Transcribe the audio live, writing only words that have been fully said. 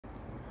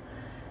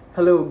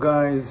Hello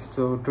guys,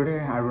 so today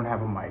I don't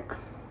have a mic.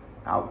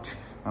 Ouch,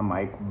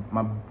 my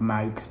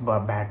mic's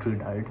battery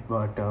died,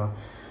 but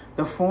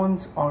the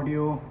phone's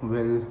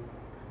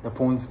the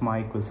phone's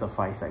mic will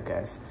suffice, I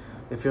guess.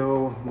 If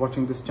you're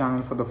watching this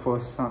channel for the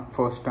first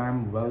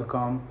time,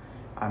 welcome.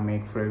 I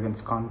make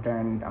fragrance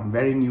content. I'm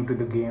very new to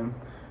the game.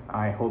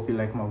 I hope you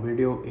like my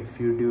video.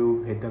 If you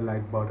do, hit the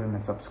like button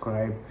and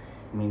subscribe.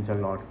 It means a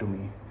lot to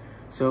me.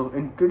 So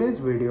in today's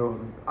video,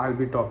 I'll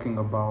be talking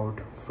about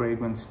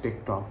fragrance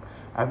TikTok.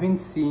 I've been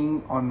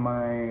seeing on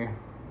my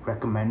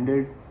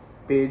recommended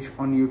page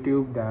on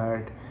YouTube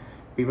that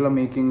people are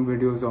making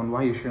videos on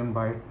why you shouldn't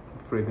buy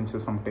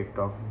fragrances from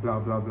TikTok, blah,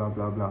 blah, blah,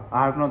 blah, blah.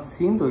 I have not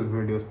seen those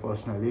videos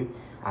personally.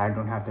 I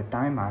don't have the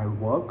time. I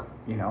work,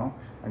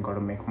 I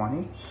gotta make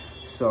money.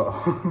 So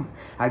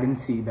I didn't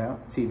see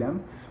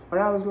them, but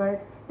I was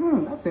like,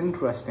 that's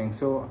interesting.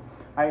 So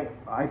I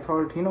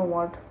thought, you know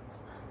what,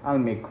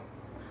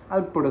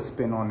 I'll put a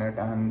spin on it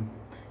and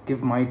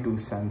give my 2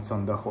 cents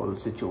on the whole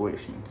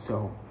situation.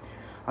 So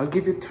I'll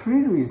give you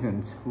 3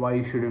 reasons why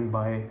you shouldn't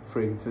buy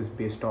fragrances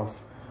based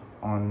off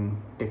on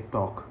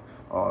TikTok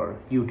or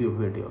YouTube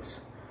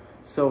videos.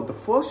 So the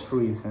first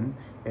reason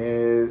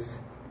is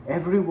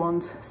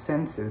everyone's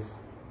senses,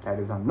 that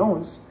is our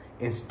nose,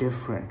 is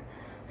different.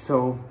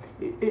 So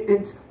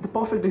it's the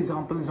perfect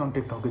example is on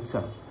TikTok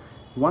itself.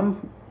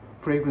 One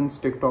fragrance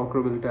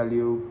TikToker will tell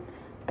you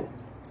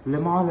Le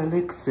Male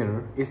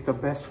Elixir is the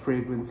best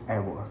fragrance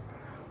ever,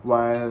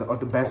 or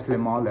the best Le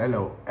Male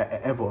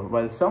ever,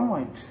 while some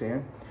might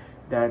say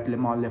that Le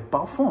Male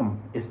Parfum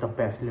is the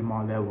best Le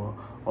Male ever,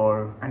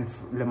 and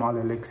Le Male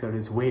Elixir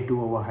is way too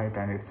overhyped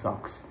and it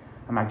sucks.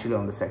 I'm actually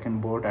on the second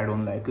boat. I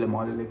don't like Le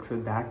Male Elixir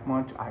that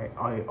much.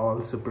 I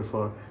also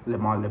prefer Le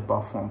Male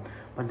Parfum,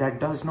 but that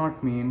does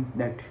not mean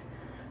that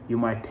you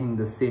might think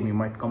the same. You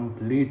might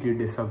completely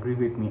disagree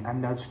with me,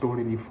 and that's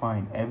totally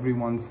fine.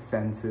 Everyone's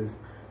senses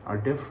are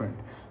different,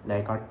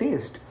 like our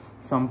taste.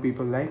 Some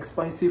people like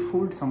spicy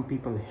food, some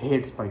people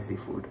hate spicy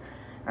food,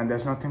 and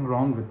there's nothing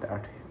wrong with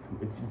that.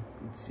 It's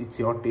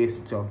your taste,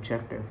 it's your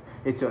objective,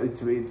 it's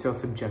your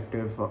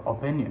subjective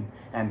opinion,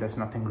 and there's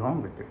nothing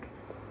wrong with it.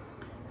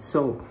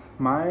 So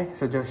my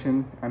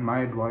suggestion and my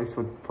advice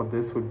for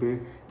this would be,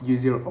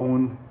 use your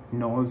own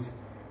nose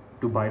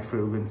to buy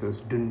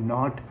fragrances. Do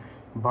not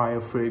buy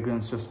a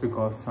fragrance just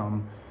because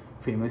some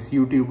famous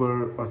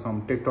YouTuber or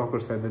some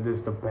TikToker said that this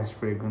is the best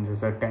fragrance,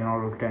 it's a 10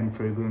 out of 10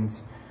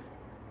 fragrance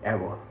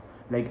ever.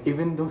 Like,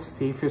 even those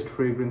safest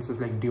fragrances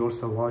like Dior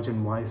Sauvage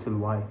and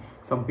YSL,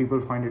 some people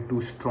find it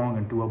too strong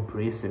and too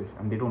abrasive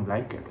and they don't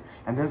like it,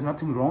 and there's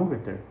nothing wrong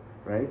with it,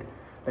 right?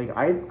 Like,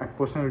 I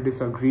personally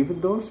disagree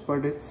with those,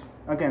 but it's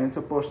a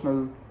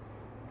personal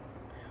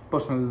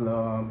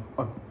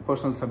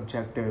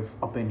subjective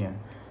opinion.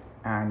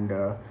 And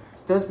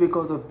just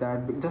because of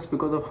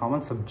how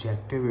much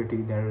subjectivity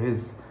there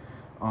is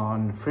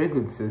on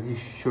fragrances, you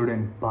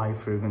shouldn't buy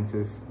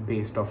fragrances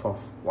based off of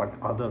what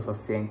others are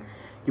saying.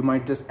 You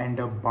might just end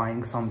up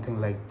buying something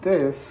like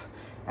this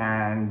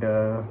and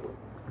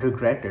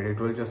regret it. It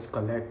will just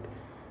collect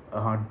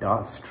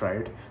dust,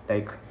 right?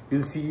 Like,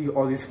 you'll see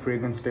all these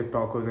fragrance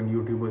TikTokers and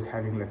YouTubers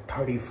having like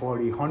 30,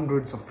 40,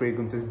 hundreds of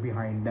fragrances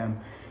behind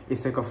them.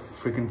 It's like a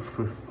freaking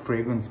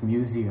fragrance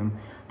museum.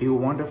 Do you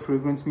want a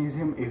fragrance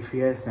museum? If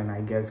yes, then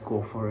I guess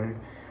go for it.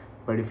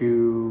 But if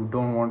you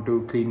don't want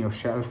to clean your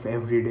shelf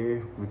every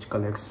day, which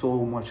collects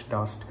so much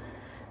dust,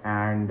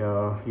 and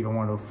you don't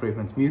want a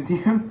fragrance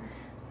museum,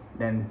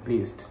 then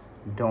please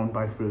don't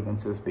buy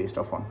fragrances based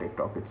off on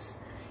TikTok.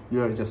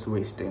 You're just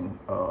wasting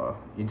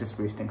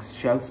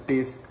shelf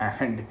space,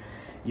 and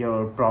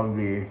you're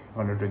probably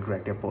gonna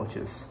regret your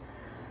purchase.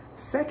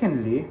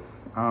 Secondly,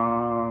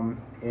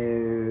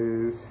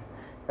 is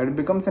that it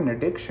becomes an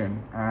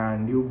addiction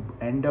and you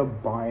end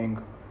up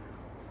buying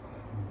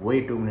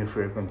way too many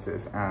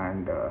fragrances,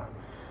 and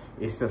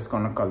it's just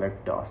gonna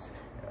collect dust.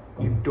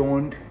 You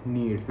don't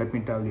need, let me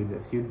tell you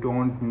this, you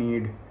don't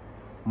need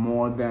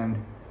more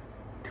than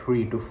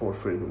 3 to 4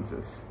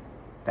 fragrances.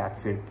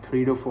 That's it.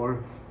 3 to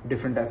 4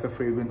 different types of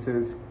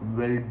fragrances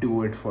will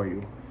do it for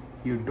you.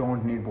 You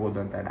don't need more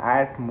than that.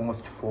 At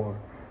most 4,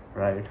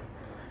 right?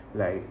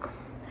 Like,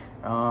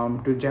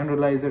 to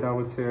generalize it, I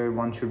would say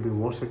one should be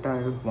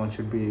versatile, one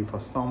should be for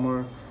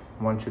summer,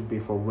 one should be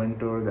for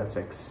winter, that's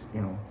like,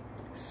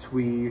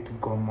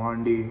 sweet,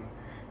 gourmandy,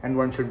 and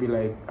one should be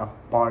like a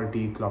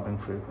party clubbing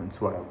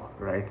fragrance, whatever,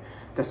 right?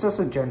 That's just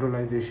a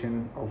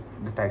generalization of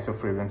the types of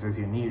fragrances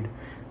you need.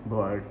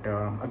 But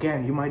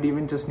again, you might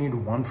even just need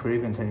 1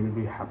 fragrance and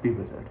you'll be happy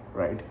with it,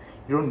 right?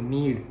 You don't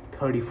need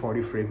 30,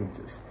 40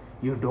 fragrances.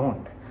 You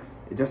don't.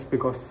 Just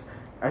because,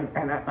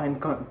 I'm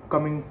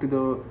coming to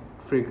the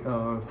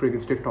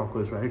fragrance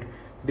TikTokers, right?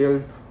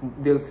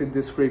 They'll say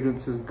this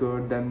fragrance is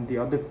good, then the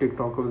other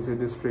TikToker will say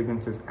this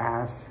fragrance is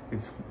ass,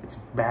 it's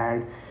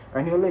bad,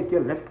 and you're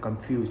left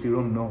confused. You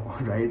don't know,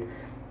 right?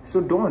 So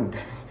don't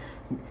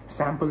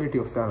sample it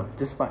yourself.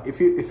 Just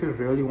if you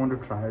really want to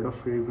try out a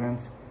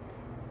fragrance,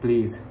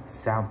 please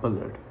sample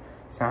it.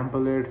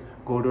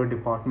 Go to a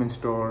department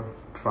store,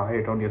 try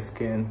it on your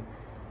skin,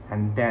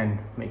 and then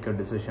make a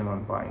decision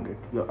on buying it.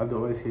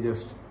 Otherwise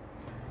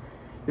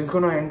you're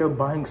gonna end up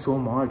buying so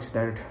much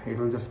that it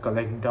will just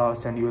collect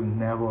dust and you'll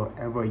never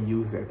ever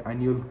use it,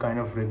 and you'll kind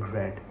of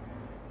regret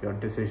your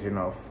decision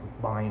of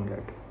buying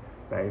it,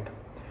 right?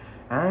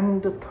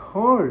 And the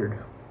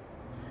third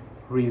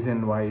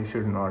reason why you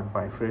should not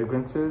buy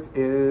fragrances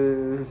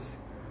is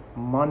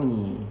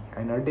money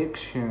and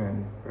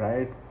addiction,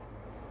 right?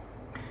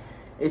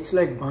 It's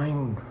like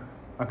buying,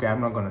 okay,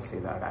 I'm not gonna say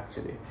that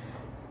actually.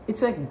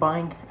 It's like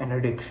buying an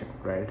addiction,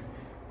 right?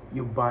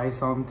 You buy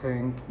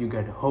something, you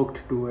get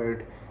hooked to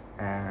it,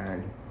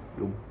 and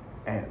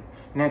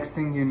next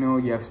thing you know,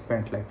 you have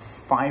spent like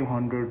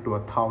 $500 to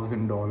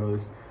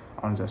 $1,000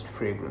 on just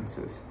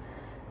fragrances.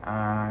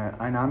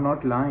 And I'm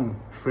not lying,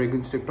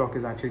 fragrance TikTok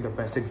is actually the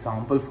best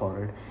example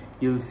for it.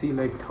 You'll see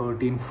like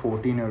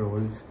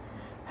 13-14-year-olds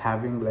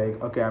having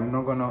like, okay, I'm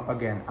not gonna,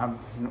 again, I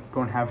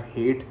don't have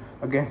hate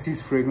against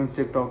these fragrance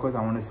TikTokers,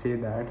 I want to say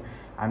that.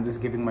 I'm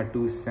just giving my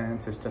 2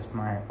 cents, it's just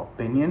my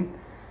opinion.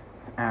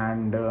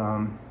 And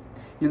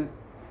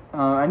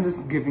I'm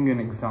just giving you an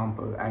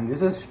example, and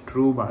this is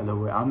true, by the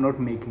way. I'm not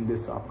making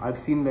this up. I've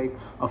seen like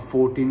a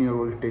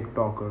 14-year-old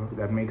TikToker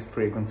that makes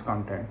fragrance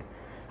content.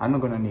 I'm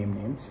not gonna name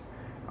names.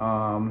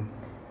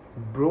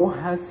 Bro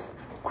has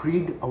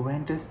Creed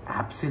Aventus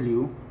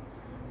Absolute,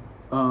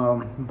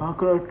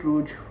 Baccarat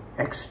Rouge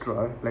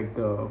Extra, like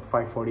the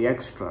 540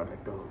 Extra,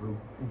 like the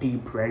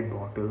deep red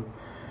bottle,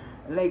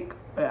 like,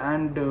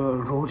 and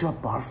Roja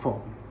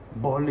Parfum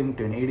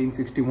Burlington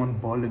 1861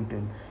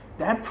 Burlington.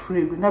 That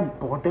fragrance, that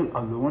bottle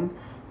alone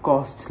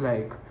costs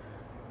like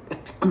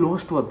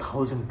close to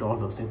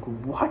 $1,000. Like,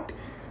 what?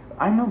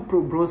 I know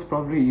bro's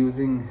probably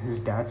using his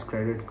dad's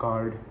credit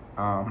card,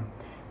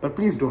 but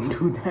please don't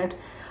do that.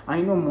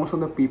 I know most of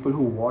the people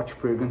who watch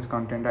fragrance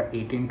content are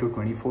 18 to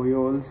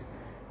 24-year-olds,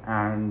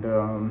 and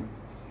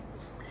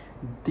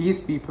these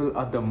people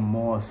are the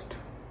most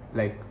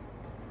like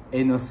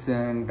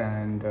innocent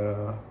and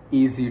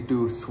easy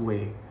to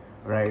sway,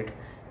 right?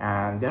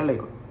 And they're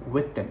like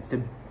victims.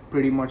 They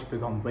pretty much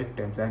become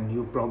victims, and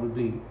you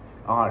probably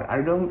are.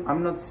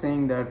 I'm not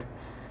saying that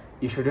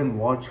you shouldn't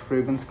watch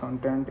fragrance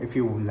content. If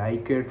you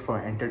like it for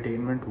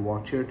entertainment,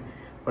 watch it.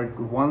 But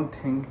one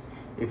thing,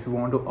 if you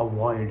want to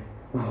avoid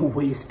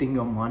wasting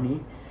your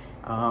money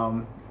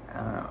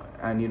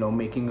and, you know,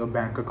 making a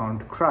bank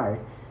account cry,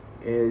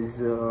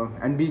 is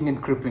and being in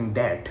crippling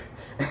debt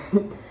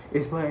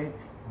is by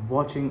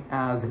watching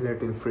as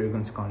little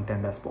fragrance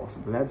content as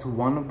possible. That's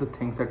one of the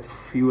things that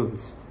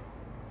fuels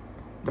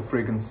the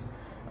fragrance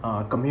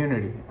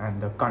community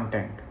and the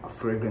content of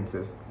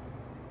fragrances.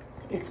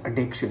 It's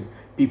addiction.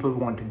 People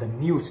want the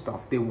new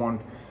stuff. They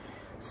want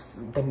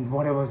then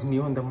whatever's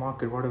new in the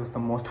market, whatever's the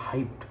most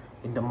hyped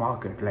in the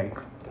market. Like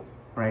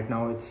right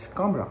now it's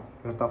Camra,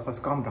 Latafa's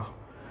Camra.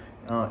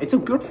 It's a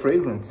good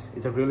fragrance.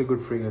 It's a really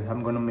good fragrance.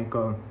 I'm gonna make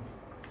a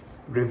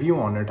review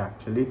on it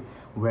actually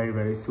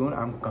very soon.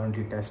 I'm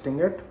currently testing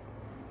it,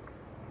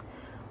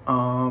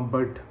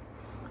 but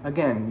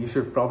again, you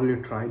should probably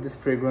try this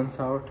fragrance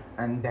out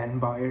and then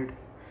buy it.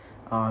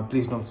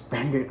 Please don't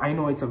spend it. I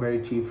know it's a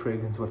very cheap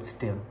fragrance, but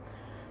still,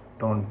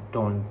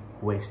 don't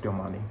waste your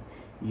money.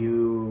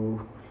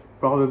 You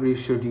probably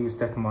should use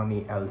that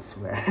money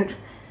elsewhere.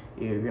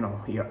 You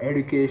know, your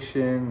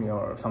education,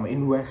 some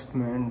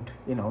investment,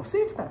 you know,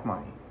 save that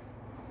money,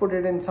 put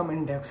it in some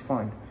index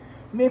fund,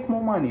 make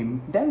more money,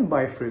 then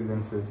buy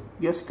fragrances.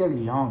 You're still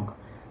young.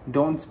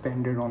 Don't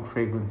spend it on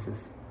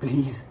fragrances,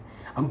 please.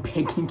 I'm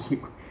begging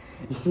you.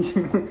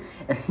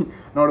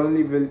 Not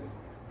only will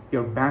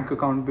your bank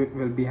account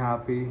will be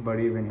happy, but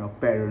even your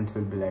parents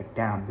will be like,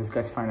 damn, this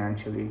guy's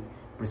financially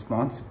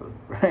responsible,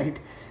 right?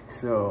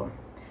 So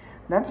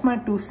that's my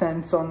 2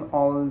 cents on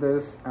all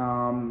this.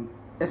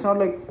 It's not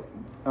like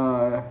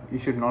you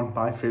should not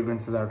buy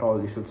fragrances at all.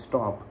 You should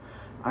stop.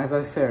 As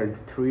I said,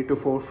 3 to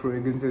 4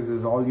 fragrances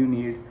is all you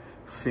need.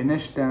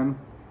 Finish them,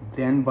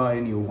 then buy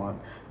a new one.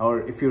 Or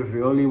if you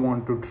really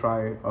want to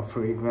try a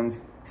fragrance,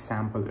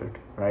 sample it,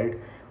 right?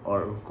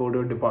 Or go to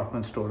a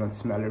department store and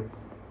smell it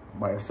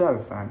by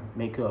yourself and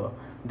make a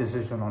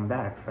decision on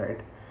that, right?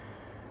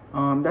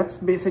 That's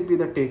basically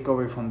the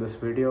takeaway from this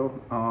video.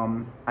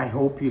 I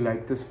hope you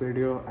liked this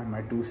video and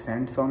my 2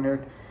 cents on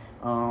it.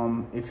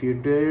 If you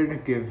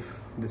did, give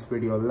this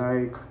video a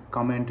like,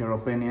 comment your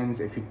opinions.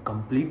 If you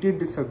completely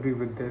disagree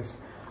with this,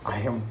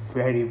 I am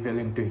very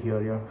willing to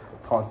hear your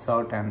thoughts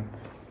out and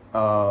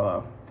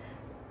talk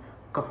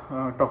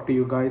to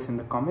you guys in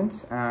the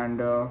comments.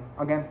 And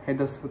again, hit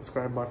the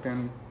subscribe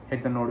button,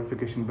 hit the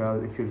notification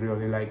bell if you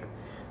really like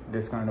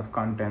this kind of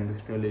content,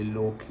 this really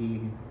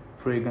low-key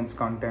fragrance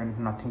content,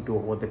 nothing too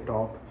over the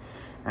top.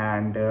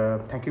 And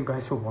thank you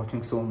guys for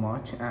watching so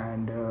much,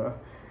 and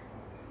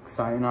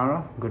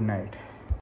sayonara, good night.